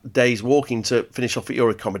of that day's walking to finish off at your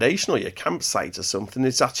accommodation or your campsite or something,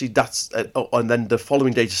 it's actually and then the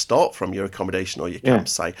following day to start from your accommodation or your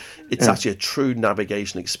campsite, it's actually a true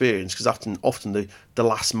navigation experience, because often the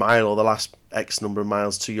last mile or the last X number of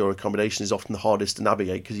miles to your accommodation is often the hardest to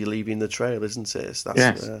navigate because you're leaving the trail, isn't it? So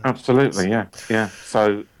yes, absolutely, yeah.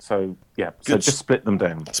 So just split them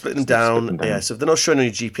down. Split them down. Yeah, so if they're not showing on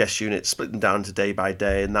your GPS unit, split them down to day by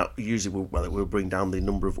day, and that usually will bring down the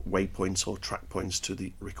number of waypoints or track points to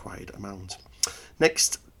the required amount.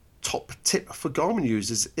 Next top tip for Garmin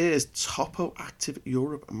users is Topo Active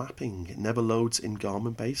Europe mapping. It never loads in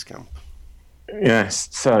Garmin Basecamp. Yes,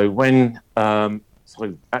 so when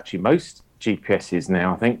actually most GPSs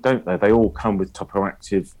now, I think, don't they? They all come with Topo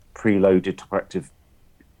Active preloaded Topo Active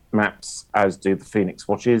maps, as do the Phoenix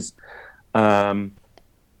watches.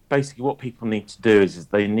 Basically, what people need to do is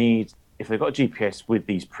they need, if they've got a GPS with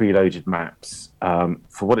these preloaded maps,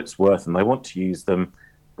 for what it's worth, and they want to use them,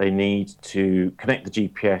 they need to connect the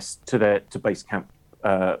GPS to Basecamp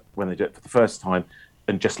when they do it for the first time,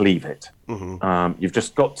 and just leave it. Mm-hmm. You've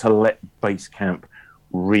just got to let Basecamp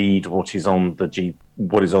read what is on the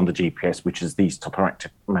GPS, which is these Topo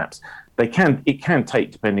Active maps. It can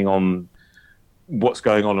take, depending on what's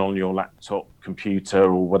going on your laptop, computer,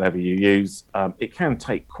 or whatever you use, it can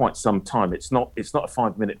take quite some time. It's not a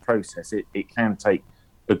 5-minute process. It can take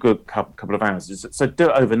a good couple of hours. So do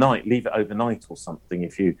it overnight, leave it overnight or something,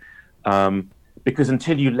 if you, because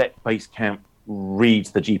until you let Basecamp read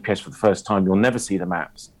the GPS for the first time, you'll never see the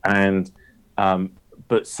maps. And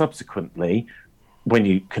but subsequently, when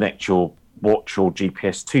you connect your watch or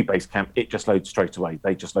GPS to Basecamp, it just loads straight away.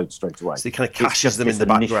 They just load straight away. So it kind of caches them in the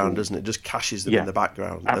background, doesn't it? Just caches them in the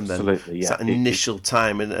background. Absolutely, and then it's that initial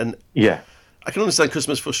time. And I can understand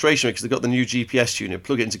customers' frustration because they've got the new GPS unit,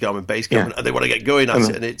 plug it into Garmin Basecamp, and they want to get going at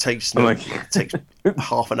it, and it takes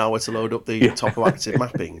half an hour to load up the Topo Active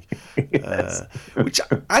mapping, which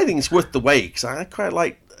I think is worth the wait, because I quite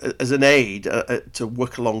like, as an aid, to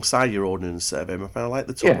work alongside your Ordnance Survey mapping. I like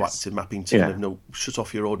the Topo Active mapping too. Shut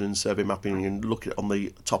off your Ordnance Survey mapping and look at it on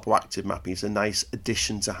the Topo Active mapping. It's a nice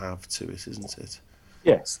addition to have to it, isn't it?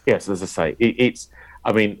 Yes. As I say, it's.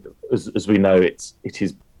 I mean, as we know, it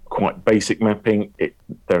is quite basic mapping.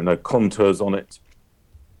 There are no contours on it,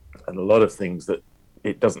 and a lot of things that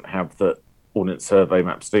it doesn't have that Ordnance Survey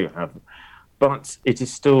maps do have. But it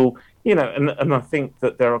is still, and I think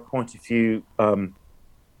that there are quite a few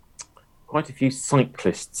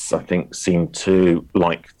cyclists, I think, seem to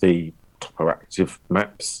like the Topo Active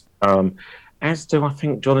maps, as do, I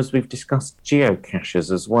think, John, as we've discussed,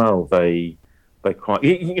 geocachers as well. They quite,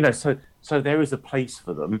 so there is a place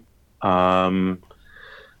for them.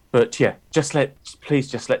 But yeah,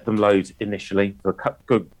 please just let them load initially for a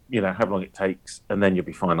good, how long it takes, and then you'll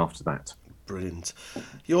be fine after that. Brilliant.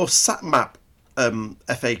 Your SatMap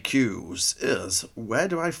FAQs is, where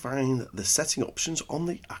do I find the setting options on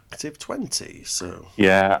the Active 20? So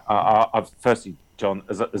I've firstly, John,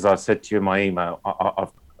 as I said to you in my email,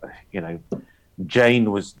 I've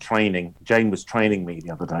Jane was training me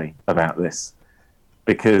the other day about this,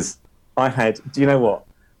 because I had, do you know what?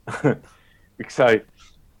 So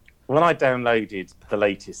when I downloaded the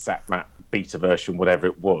latest SatMap beta version, whatever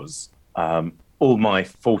it was, all my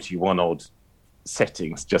 41 odd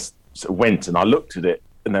settings just went, and I looked at it,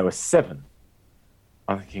 and there were 7.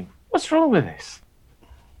 I'm thinking, what's wrong with this?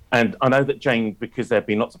 And I know that Jane, because there have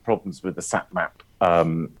been lots of problems with the SatMap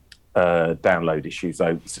download issues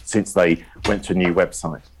since they went to a new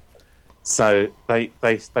website. So they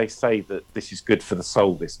say that this is good for the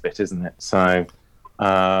soul, this bit, isn't it? So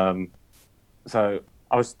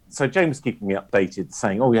Jane was keeping me updated,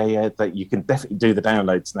 saying, that you can definitely do the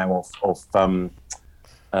downloads now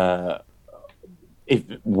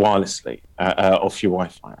wirelessly off your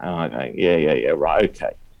Wi-Fi. And I go, right,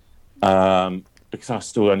 okay. Because I was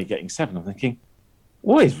still only getting 7. I'm thinking,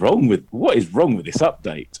 what is wrong with this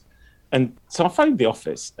update? And so I phoned the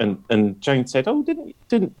office, and Jane said, "Oh, didn't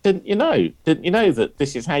you know? Didn't you know that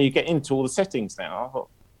this is how you get into all the settings now?" I thought,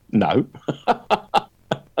 no.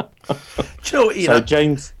 Do you know what, Ian? So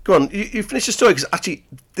James, go on. You finish the story, because actually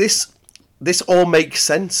this all makes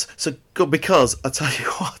sense. So because I tell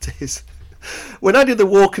you what is, when I did the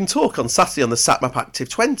walk and talk on Saturday on the SatMap Active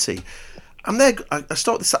 20, I'm there. I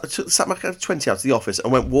took the SatMap Active 20 out to the office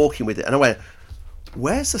and went walking with it, and I went,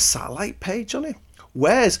 "Where's the satellite page on it?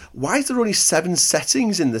 Why is there only 7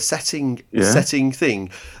 settings in the setting thing?"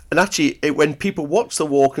 And actually, when people watch the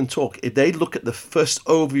walk and talk, if they look at the first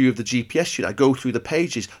overview of the GPS unit, I go through the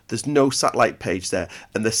pages, there's no satellite page there,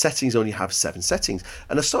 and the settings only have 7 settings.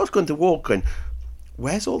 And I started going to walk going,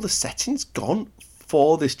 where's all the settings gone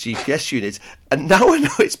for this GPS unit, and now I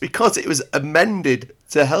know it's because it was amended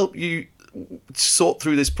to help you sort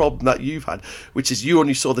through this problem that you've had, which is you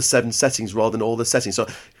only saw the 7 settings rather than all the settings. So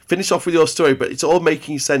finish off with your story, but it's all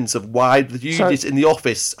making sense of why the unit in the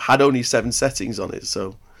office had only 7 settings on it.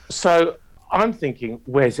 So I'm thinking,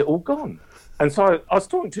 where's it all gone? And so I was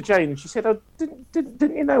talking to Jane, and she said, "Oh,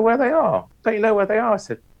 didn't you know where they are? Don't you know where they are?" I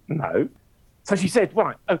said, "No." So she said,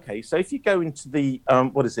 "Right, okay. So if you go into the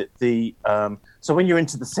so when you're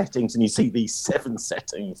into the settings and you see these 7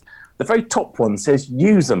 settings, the very top one says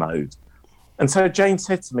user mode." And so Jane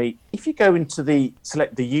said to me, "If you go into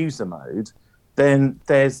select the user mode, then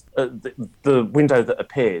there's the window that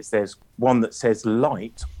appears. There's one that says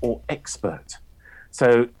light or expert.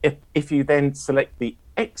 So if you then select the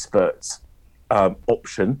expert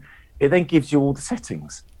option, it then gives you all the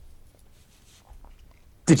settings."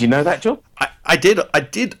 Did you know that, John? I did.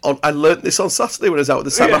 I learnt this on Saturday when I was out at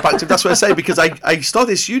the SatMap Active. That's what I say, because I started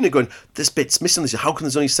this unit going, this bit's missing. This. How come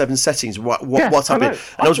there's only 7 settings? What's happening?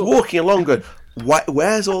 And I was walking along going,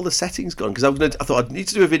 where's all the settings gone? Because I thought I'd need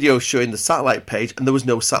to do a video showing the satellite page, and there was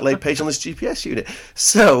no satellite page on this GPS unit.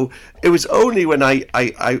 So it was only when I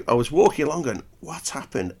was walking along going, what's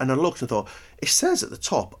happened? And I looked and thought, it says at the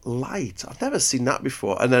top, light. I've never seen that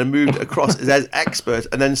before. And then I moved across, it says expert,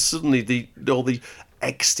 and then suddenly all the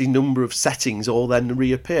XD number of settings all then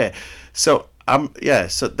reappear. So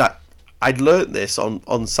so that I'd learnt this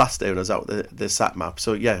on Saturday when I was out the sat map.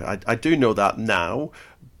 So yeah, I do know that now.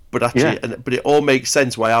 But actually, but it all makes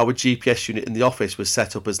sense why our GPS unit in the office was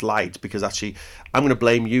set up as light, because actually, I'm going to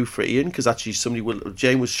blame you for it, Ian, because actually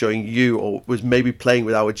Jane was showing you, or was maybe playing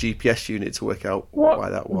with our GPS unit to work out why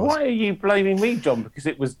that was. Why are you blaming me, John? Because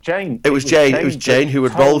it was Jane. It was Jane who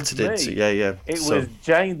had bolted it. So, yeah. It was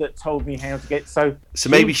Jane that told me how to get So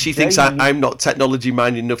maybe she thinks I'm not technology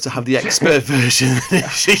minded enough to have the expert version.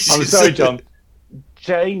 I'm sorry, John.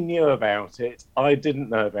 Jane knew about it. I didn't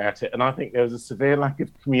know about it, and I think there was a severe lack of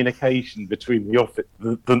communication between the office,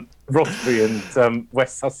 the Rothbury and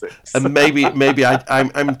West Sussex. And maybe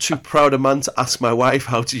I'm too proud a man to ask my wife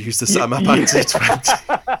how to use the SatMap Active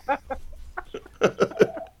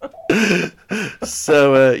 20.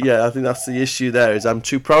 So I think that's the issue there. Is I'm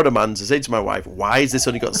too proud a man to say to my wife, "Why has this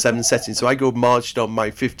only got 7 settings?" So I go marched on my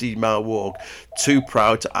 15-mile walk, too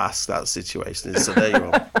proud to ask that situation. So there you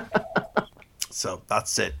are. So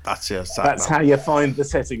that's it. That's your SatMap. That's how you find the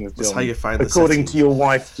settings, John. That's how you find the according settings. to your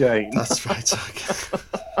wife, Jane. That's right. Okay.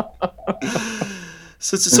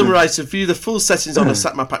 So to summarise, to view the full settings on a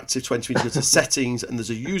SatMap Active 20, you go to settings, and there's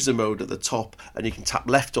a user mode at the top, and you can tap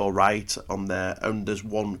left or right on there, and there's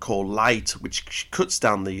one called light, which cuts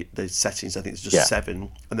down the settings. I think it's just 7,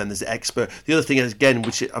 and then there's the expert. The other thing is, again,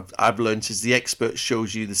 which I've learned, is the expert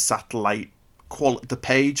shows you the satellite the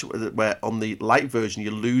page, where on the light version you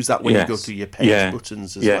lose that when you go through your page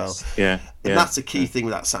buttons as well. And that's the key thing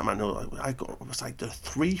with that SatMap. I got almost like the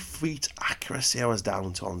 3 feet accuracy I was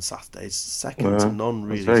down to on Saturday. It's second to none,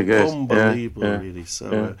 really. Very good. Unbelievable, really.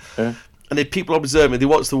 So, and if people observe me, they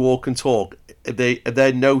watch the walk and talk. If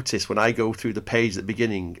they notice when I go through the page at the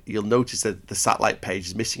beginning, you'll notice that the satellite page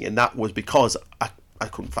is missing, and that was because I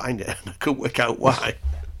couldn't find it, and I couldn't work out why.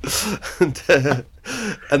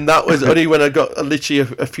 And that was only when I got literally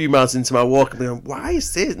a few miles into my walk, and going, why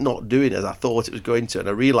is this not doing as I thought it was going to? And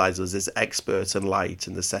I realised there was this expert and light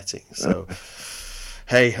in the settings. So,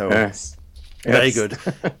 hey ho, very good.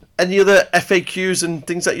 Any other FAQs and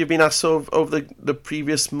things that you've been asked over the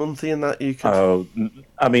previous month, Ian, that you could?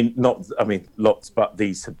 Lots, but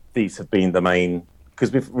these have been the main,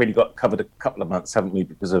 because we've really got covered a couple of months, haven't we?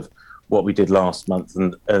 Because of what we did last month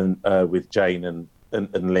and with Jane and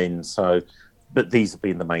Lynn. So, but these have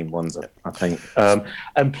been the main ones, I think.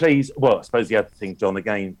 And please, I suppose the other thing, John,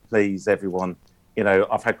 again, please, everyone,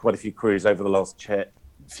 I've had quite a few queries over the last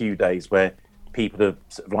few days where people have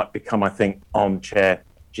sort of like become, I think, armchair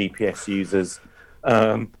GPS users.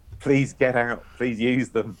 Please get out, please use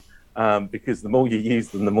them, because the more you use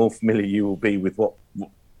them, the more familiar you will be with what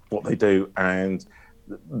they do, and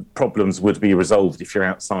problems would be resolved if you're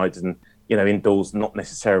outside and indoors. Not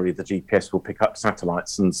necessarily the GPS will pick up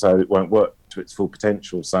satellites, and so it won't work to its full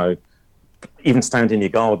potential. So even stand in your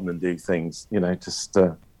garden and do things, just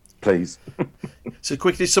please. So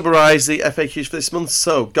quickly summarise the FAQs for this month.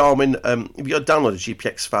 So Garmin, if you download a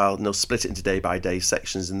GPX file, and they'll split it into day-by-day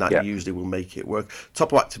sections, and that usually will make it work.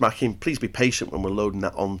 Topo Active Mapping, please be patient when we're loading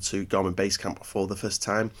that onto Garmin Basecamp for the first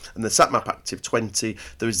time. And the SatMap Active 20,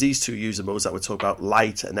 there is these 2 user modes that we talk about,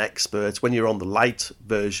 light and expert. When you're on the light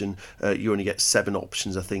version, you only get 7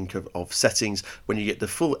 options, I think, of settings. When you get the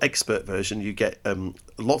full expert version, you get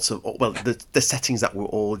lots of the settings that we're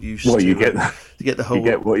all used to. You get the whole. You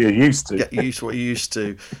get what you're used to. Get used to what you're used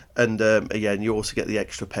to. And and you also get the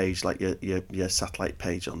extra page, like your satellite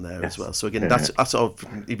page on there as well. So again, that's sort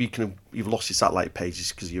of, if you've lost your satellite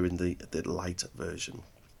pages because you're in the light version.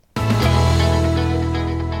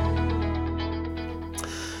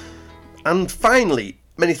 And finally,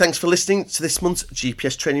 many thanks for listening to this month's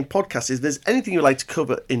GPS Training Podcast. If there's anything you'd like to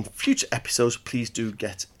cover in future episodes, please do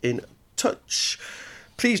get in touch.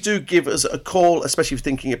 Please do give us a call, especially if you're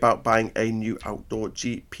thinking about buying a new outdoor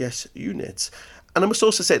GPS unit. And I must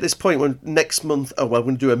also say at this point, when next month, we're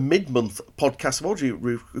going to do a mid-month podcast. I've already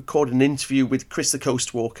recorded an interview with Chris the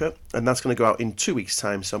Coast Walker, and that's going to go out in 2 weeks'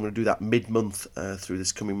 time. So I'm going to do that mid-month through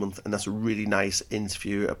this coming month, and that's a really nice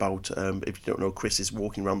interview about, if you don't know, Chris is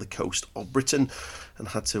walking around the coast of Britain and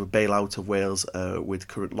had to bail out of Wales with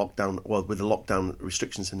current lockdown, with the lockdown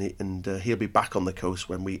restrictions, and he'll be back on the coast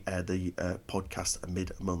when we air the podcast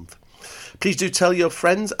mid-month. Please do tell your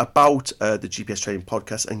friends about the GPS Training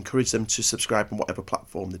Podcast and encourage them to subscribe on whatever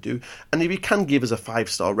platform they do. And if you can give us a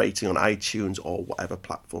 5-star rating on iTunes or whatever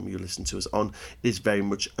platform you listen to us on, it is very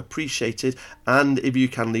much appreciated. And if you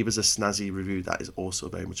can leave us a snazzy review, that is also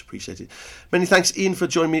very much appreciated. Many thanks, Ian, for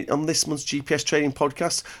joining me on this month's GPS Training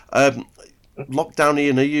Podcast. Lockdown,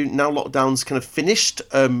 Ian, are you now lockdown's kind of finished?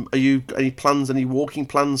 Are you any walking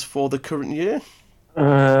plans for the current year?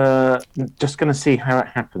 Just going to see how it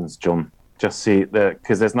happens, John. Just see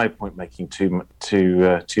because there's no point making too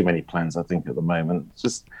many plans. I think at the moment,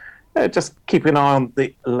 just keep an eye on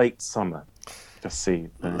the late summer. Just see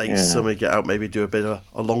late summer, get out, maybe do a bit of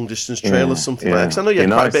a long distance trail or something like that. Because I know you had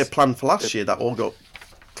quite a bit of planned for last year. That all got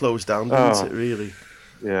closed down, didn't it? Really?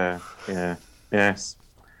 Yes.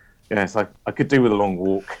 I could do with a long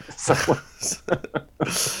walk.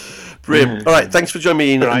 Brilliant. All right, thanks for joining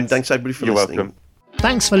me, Ian, and thanks everybody for listening. You're welcome.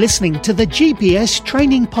 Thanks for listening to the GPS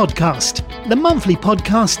Training Podcast, the monthly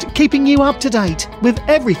podcast keeping you up to date with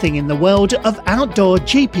everything in the world of outdoor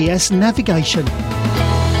GPS navigation.